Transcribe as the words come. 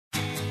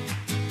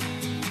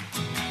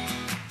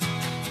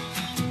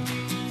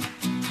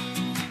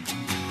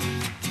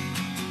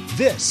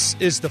This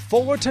is the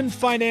Fullerton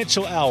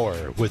Financial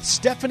Hour with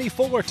Stephanie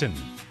Fullerton,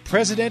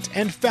 President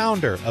and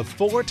founder of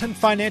Fullerton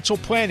Financial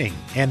Planning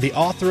and the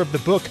author of the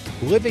book,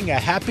 Living a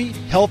Happy,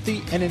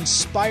 Healthy, and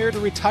Inspired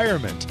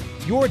Retirement,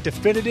 your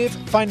definitive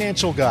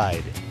financial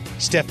guide.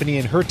 Stephanie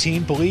and her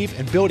team believe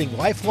in building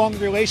lifelong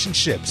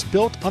relationships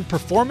built on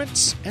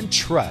performance and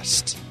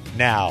trust.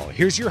 Now,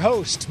 here's your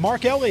host,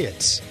 Mark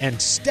Elliott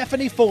and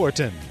Stephanie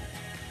Fullerton.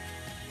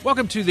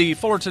 Welcome to the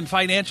Fullerton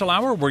Financial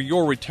Hour, where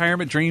your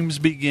retirement dreams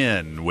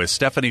begin, with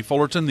Stephanie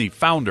Fullerton, the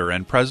founder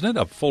and president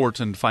of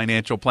Fullerton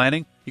Financial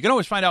Planning. You can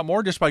always find out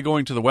more just by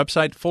going to the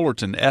website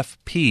Fullerton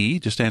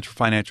FP, just stands for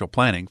financial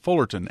planning,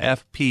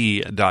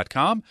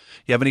 FullertonFP.com.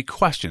 You have any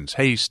questions?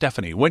 Hey,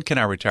 Stephanie, when can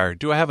I retire?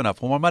 Do I have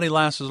enough? Will my money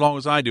last as long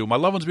as I do? Will my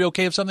loved ones be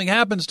okay if something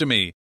happens to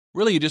me?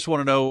 Really, you just want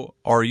to know,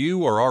 are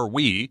you or are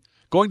we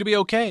going to be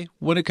okay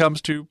when it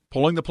comes to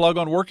pulling the plug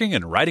on working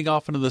and riding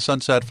off into the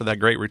sunset for that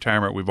great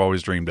retirement we've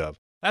always dreamed of?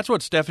 That's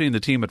what Stephanie and the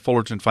team at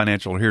Fullerton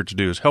Financial are here to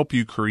do, is help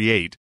you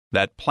create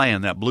that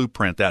plan, that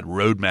blueprint, that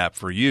roadmap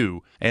for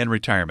you and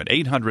retirement.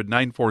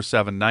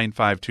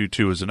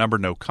 800-947-9522 is the number.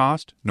 No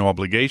cost, no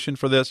obligation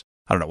for this.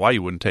 I don't know why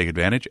you wouldn't take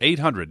advantage.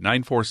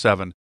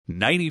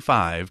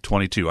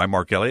 800-947-9522. I'm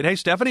Mark Elliott. Hey,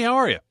 Stephanie, how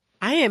are you?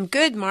 I am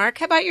good, Mark.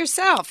 How about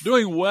yourself?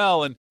 Doing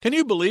well. And can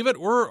you believe it?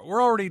 We're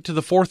already to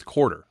the fourth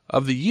quarter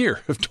of the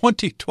year of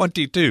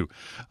 2022.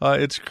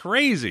 It's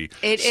crazy.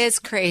 It is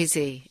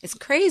crazy. It's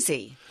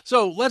crazy.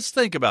 So let's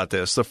think about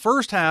this. The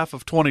first half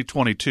of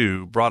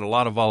 2022 brought a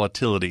lot of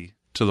volatility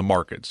to the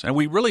markets. And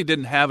we really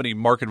didn't have any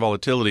market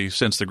volatility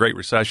since the Great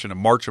Recession in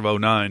March of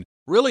 2009,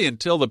 really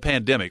until the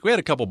pandemic. We had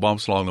a couple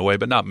bumps along the way,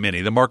 but not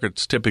many. The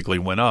markets typically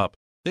went up.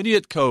 Then you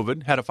hit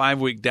COVID, had a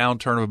 5-week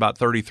downturn of about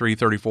 33,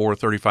 34,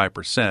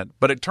 35%,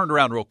 but it turned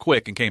around real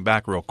quick and came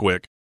back real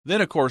quick.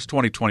 Then, of course,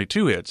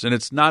 2022 hits, and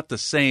it's not the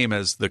same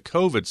as the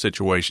COVID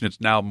situation.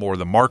 It's now more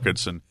the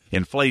markets and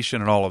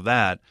inflation and all of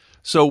that.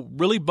 So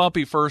really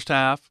bumpy first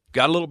half,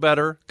 got a little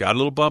better, got a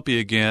little bumpy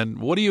again.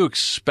 What do you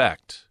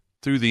expect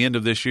through the end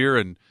of this year?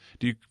 And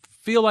do you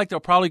feel like there'll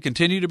probably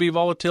continue to be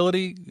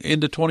volatility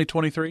into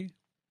 2023?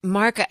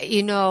 Mark,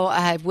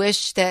 I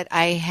wish that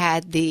I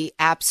had the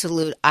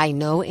absolute I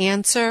know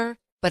answer,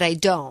 but I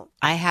don't.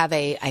 I have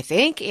a I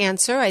think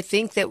answer. I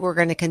think that we're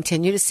going to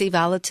continue to see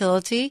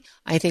volatility.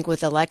 I think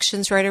with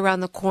elections right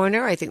around the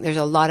corner, I think there's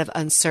a lot of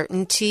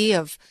uncertainty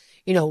of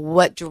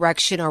what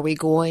direction are we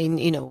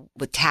going,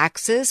 with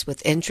taxes,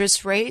 with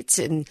interest rates.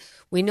 And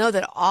we know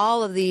that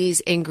all of these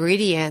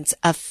ingredients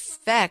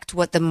affect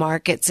what the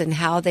markets and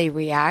how they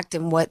react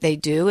and what they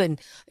do. And,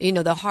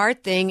 the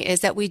hard thing is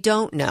that we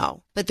don't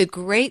know. But the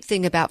great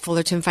thing about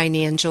Fullerton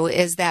Financial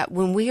is that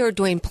when we are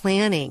doing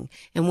planning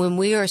and when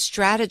we are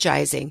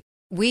strategizing,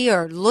 we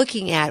know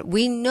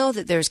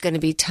that there's going to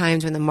be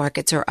times when the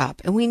markets are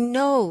up, and we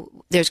know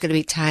there's going to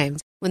be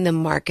times when the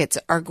markets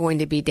are going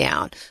to be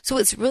down. So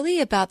it's really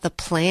about the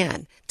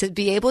plan to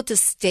be able to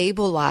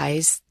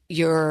stabilize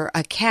your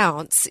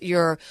accounts,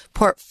 your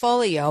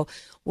portfolio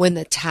when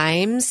the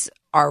times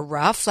are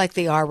rough like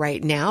they are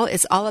right now.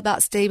 It's all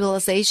about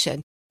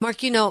stabilization. Mark,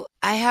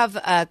 I have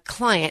a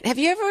client. Have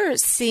you ever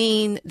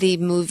seen the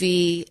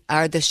movie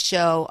or the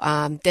show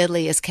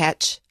Deadliest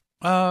Catch?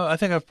 I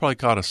think I've probably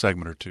caught a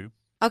segment or two.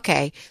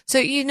 Okay.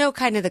 So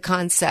kind of the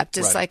concept.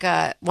 It's right.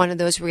 Like one of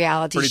those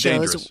reality Pretty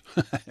shows. Dangerous.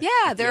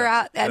 Yeah, they're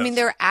out. I mean,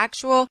 they're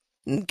actual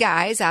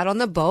guys out on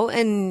the boat,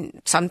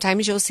 and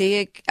sometimes you'll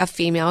see a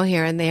female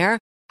here and there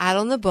out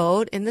on the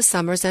boat in the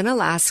summers in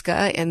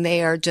Alaska, and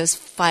they are just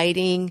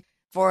fighting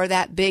for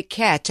that big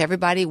catch.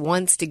 Everybody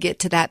wants to get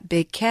to that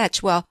big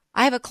catch. Well,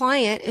 I have a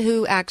client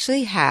who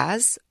actually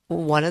has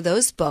one of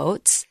those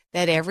boats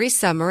that every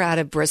summer out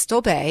of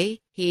Bristol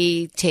Bay,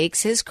 he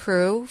takes his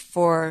crew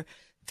for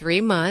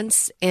 3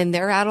 months, and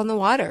they're out on the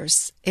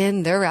waters,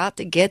 and they're out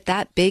to get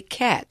that big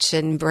catch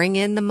and bring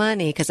in the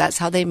money, because that's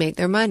how they make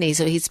their money.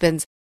 So he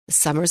spends the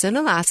summers in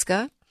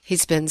Alaska. He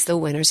spends the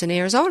winters in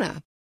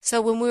Arizona. So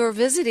when we were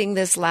visiting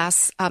this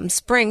last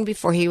spring,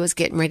 before he was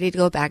getting ready to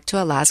go back to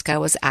Alaska, I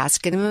was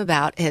asking him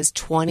about his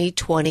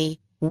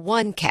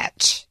 2021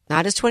 catch,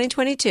 not his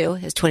 2022,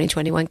 his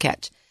 2021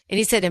 catch. And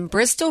he said in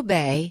Bristol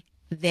Bay,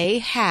 they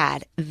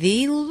had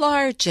the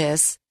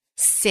largest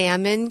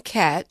salmon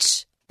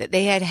catch that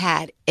they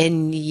had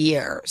in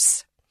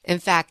years. In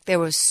fact, there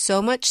was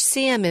so much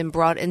salmon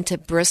brought into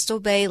Bristol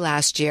Bay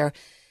last year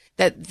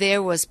that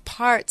there was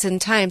parts and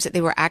times that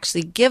they were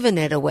actually giving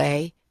it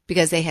away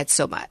because they had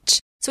so much.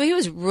 So he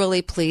was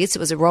really pleased. It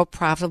was a real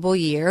profitable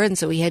year, and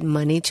so he had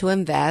money to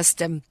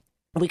invest. And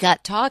we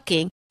got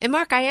talking. And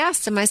Mark, I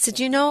asked him, I said,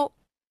 so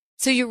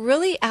you're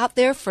really out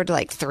there for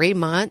like 3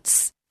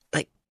 months?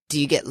 Like, do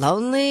you get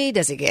lonely?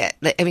 Does it get,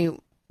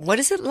 what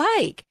is it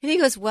like? And he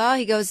goes,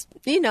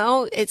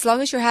 as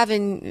long as you're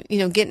having,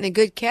 getting a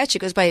good catch, it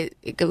goes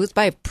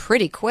by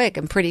pretty quick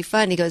and pretty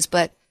fun. He goes,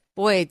 but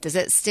boy, does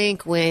it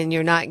stink when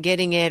you're not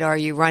getting it or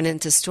you run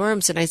into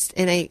storms. And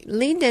I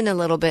leaned in a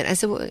little bit. I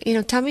said, well,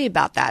 tell me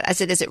about that. I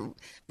said, is it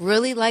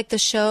really like the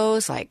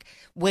shows? Like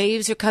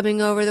waves are coming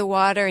over the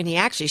water? And he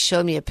actually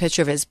showed me a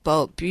picture of his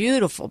boat,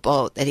 beautiful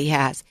boat that he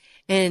has.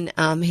 And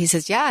he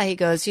says, yeah, he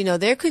goes,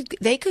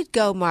 they could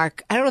go,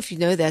 Mark, I don't know if you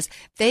know this,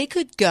 they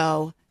could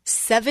go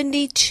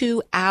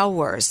 72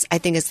 hours, I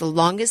think is the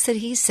longest that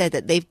he said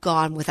that they've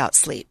gone without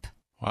sleep.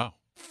 Wow.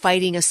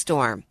 Fighting a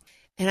storm.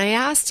 And I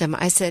asked him,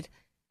 I said,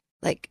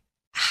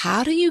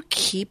 how do you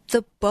keep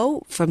the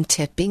boat from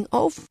tipping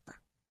over?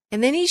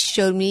 And then he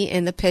showed me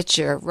in the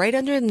picture, right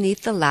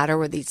underneath the ladder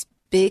were these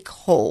big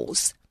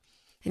holes.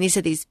 And he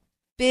said these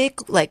big,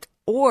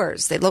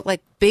 oars, they look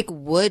like big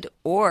wood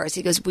oars.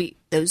 He goes,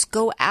 those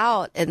go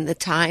out in the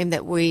time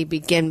that we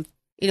begin,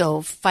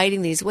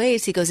 fighting these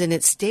waves. He goes, and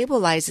it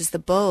stabilizes the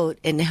boat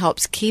and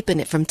helps keeping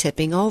it from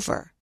tipping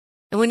over.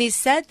 And when he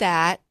said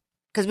that,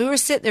 because we were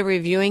sitting there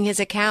reviewing his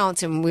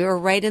accounts and we were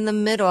right in the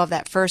middle of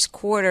that first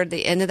quarter,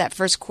 the end of that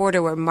first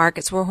quarter where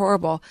markets were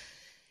horrible.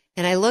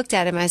 And I looked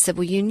at him, I said,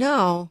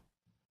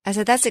 I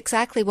said, that's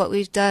exactly what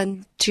we've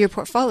done to your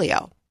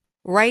portfolio.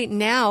 Right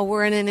now,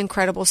 we're in an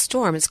incredible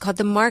storm. It's called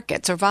the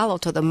markets are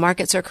volatile. The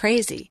markets are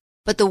crazy.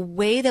 But the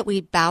way that we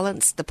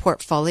balance the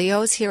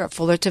portfolios here at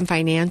Fullerton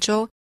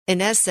Financial,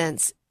 in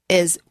essence,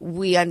 is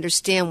we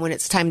understand when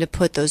it's time to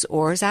put those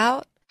oars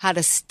out, how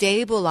to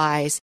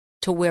stabilize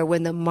to where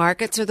when the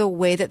markets are the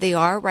way that they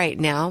are right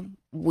now,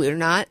 we're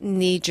not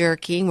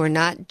knee-jerking, we're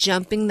not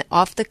jumping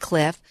off the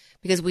cliff,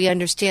 because we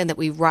understand that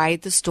we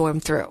ride the storm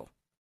through.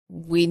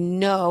 We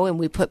know and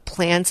we put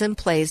plans in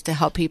place to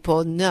help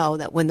people know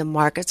that when the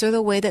markets are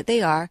the way that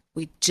they are,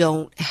 we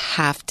don't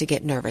have to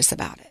get nervous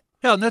about it.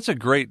 Yeah, and that's a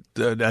great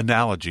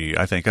analogy,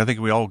 I think. I think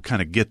we all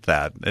kind of get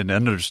that and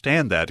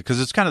understand that, because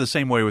it's kind of the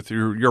same way with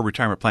your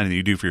retirement planning that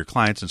you do for your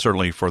clients, and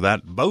certainly for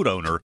that boat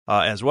owner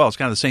as well. It's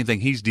kind of the same thing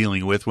he's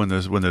dealing with when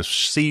the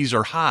seas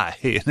are high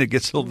and it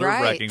gets a little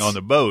nerve-wracking on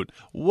the boat.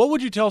 What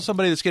would you tell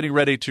somebody that's getting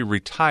ready to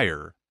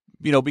retire?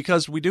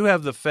 Because we do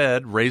have the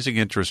Fed raising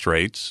interest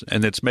rates,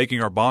 and it's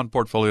making our bond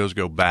portfolios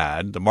go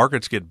bad. The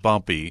markets get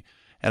bumpy.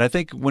 And I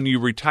think when you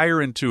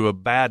retire into a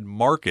bad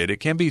market,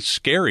 it can be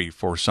scary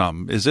for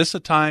some. Is this a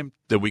time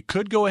that we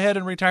could go ahead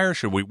and retire?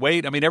 Should we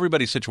wait? I mean,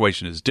 everybody's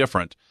situation is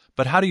different.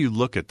 But how do you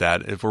look at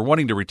that? If we're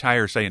wanting to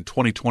retire, say, in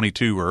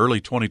 2022 or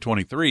early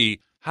 2023,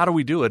 how do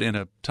we do it in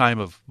a time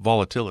of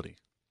volatility?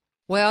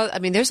 Well, I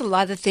mean, there's a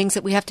lot of things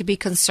that we have to be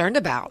concerned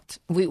about.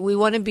 We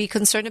want to be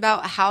concerned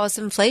about how is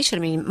inflation.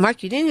 I mean,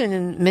 Mark, you didn't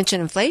even mention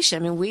inflation.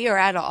 I mean, we are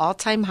at an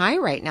all-time high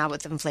right now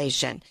with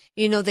inflation.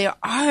 There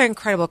are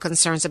incredible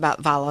concerns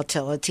about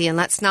volatility. And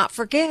let's not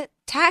forget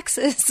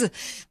taxes.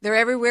 They're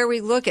everywhere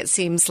we look, it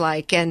seems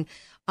like. And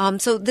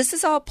so this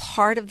is all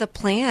part of the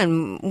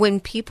plan. When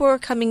people are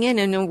coming in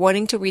and are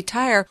wanting to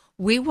retire,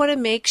 we want to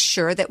make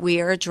sure that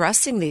we are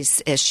addressing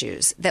these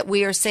issues, that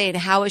we are saying,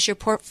 how is your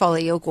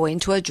portfolio going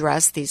to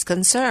address these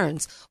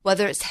concerns?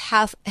 Whether it's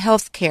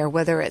health care,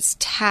 whether it's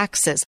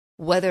taxes,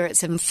 whether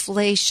it's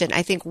inflation.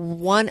 I think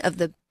one of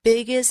the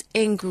biggest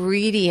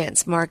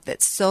ingredients, Mark,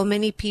 that so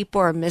many people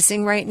are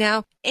missing right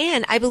now,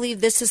 and I believe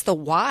this is the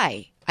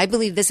why. I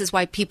believe this is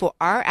why people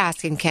are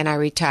asking, can I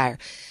retire?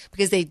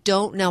 Because they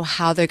don't know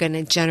how they're going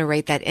to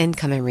generate that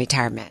income in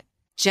retirement.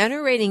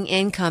 Generating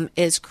income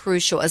is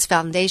crucial, is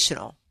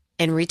foundational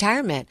in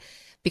retirement,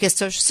 because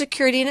Social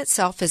Security in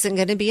itself isn't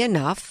going to be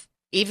enough.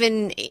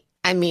 It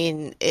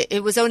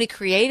was only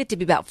created to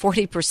be about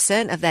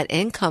 40% of that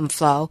income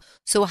flow.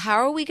 So how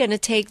are we going to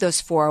take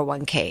those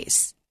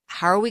 401ks?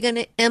 How are we going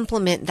to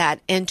implement that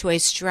into a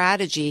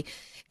strategy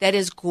that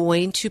is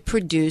going to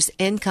produce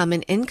income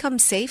and income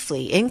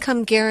safely,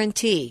 income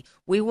guarantee?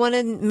 We want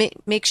to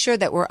make sure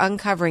that we're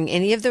uncovering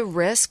any of the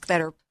risks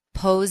that are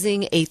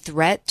posing a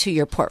threat to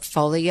your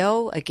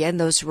portfolio. Again,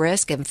 those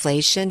risks,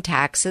 inflation,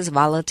 taxes,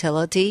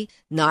 volatility,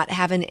 not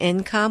having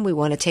income. We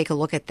want to take a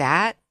look at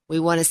that.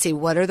 We want to see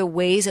what are the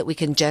ways that we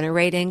can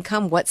generate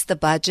income. What's the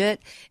budget?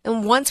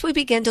 And once we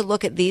begin to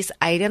look at these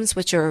items,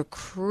 which are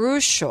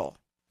crucial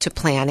to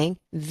planning,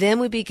 then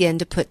we begin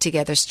to put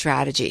together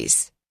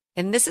strategies.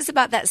 And this is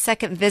about that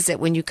second visit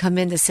when you come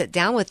in to sit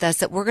down with us,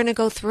 that we're going to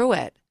go through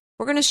it.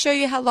 We're going to show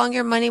you how long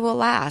your money will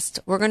last.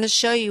 We're going to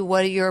show you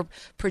what are your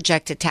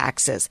projected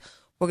taxes.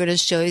 We're going to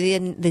show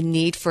you the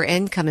need for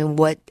income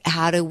and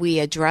how do we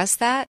address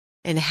that,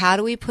 and how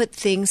do we put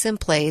things in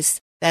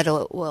place that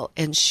will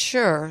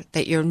ensure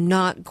that you're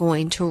not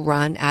going to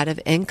run out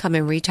of income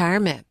in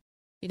retirement.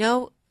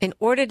 In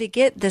order to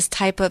get this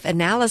type of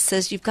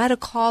analysis, you've got to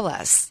call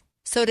us.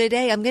 So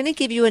today I'm going to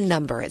give you a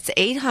number. It's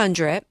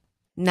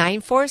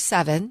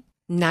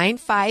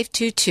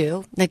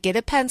 800-947-9522. Now get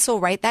a pencil,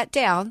 write that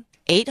down.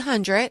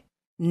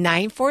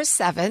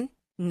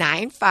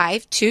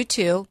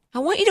 800-947-9522. I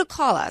want you to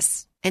call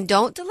us, and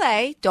don't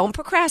delay, don't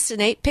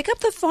procrastinate. Pick up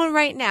the phone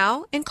right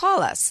now and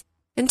call us,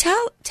 and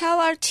tell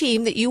our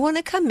team that you want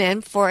to come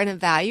in for an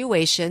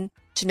evaluation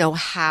to know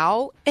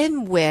how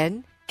and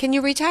when can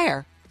you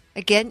retire.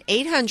 Again,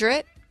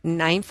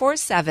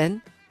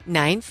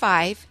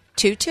 800-947-9522.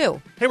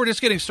 Hey, we're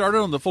just getting started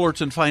on the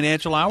Fullerton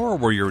Financial Hour,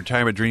 where your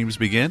retirement dreams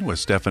begin, with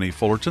Stephanie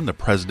Fullerton, the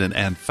president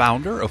and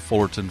founder of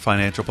Fullerton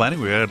Financial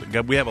Planning. We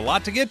have a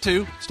lot to get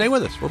to. Stay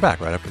with us. We're back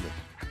right after this.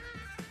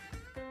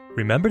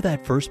 Remember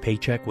that first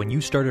paycheck when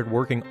you started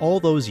working all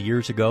those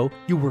years ago?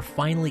 You were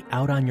finally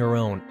out on your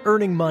own,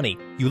 earning money.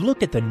 You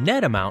looked at the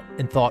net amount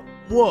and thought,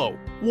 whoa,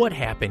 what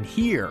happened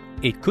here?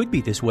 It could be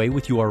this way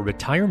with your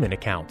retirement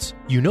accounts.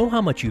 You know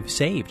how much you've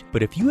saved,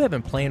 but if you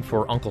haven't planned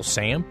for Uncle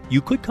Sam,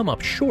 you could come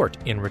up short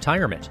in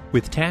retirement.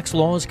 With tax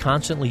laws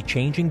constantly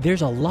changing,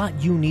 there's a lot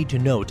you need to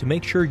know to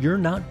make sure you're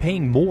not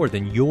paying more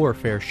than your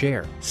fair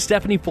share.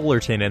 Stephanie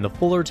Fullerton and the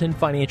Fullerton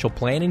Financial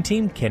Planning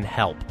Team can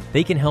help.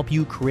 They can help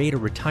you create a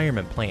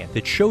retirement plan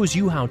that shows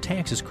you how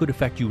taxes could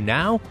affect you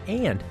now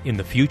and in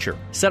the future.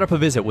 Set up a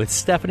visit with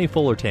Stephanie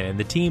Fullerton and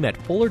the team at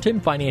Fullerton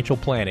Financial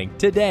Planning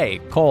today.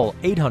 Call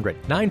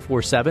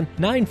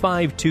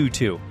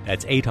 800-947-9522.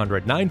 That's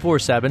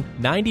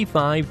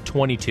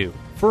 800-947-9522.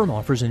 Firm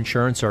offers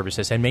insurance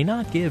services and may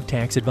not give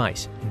tax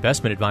advice.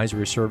 Investment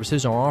advisory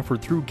services are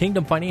offered through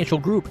Kingdom Financial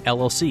Group,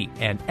 LLC,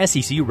 and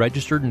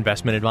SEC-registered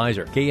investment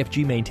advisor.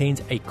 KFG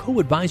maintains a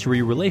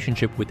co-advisory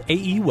relationship with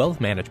AE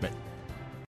Wealth Management.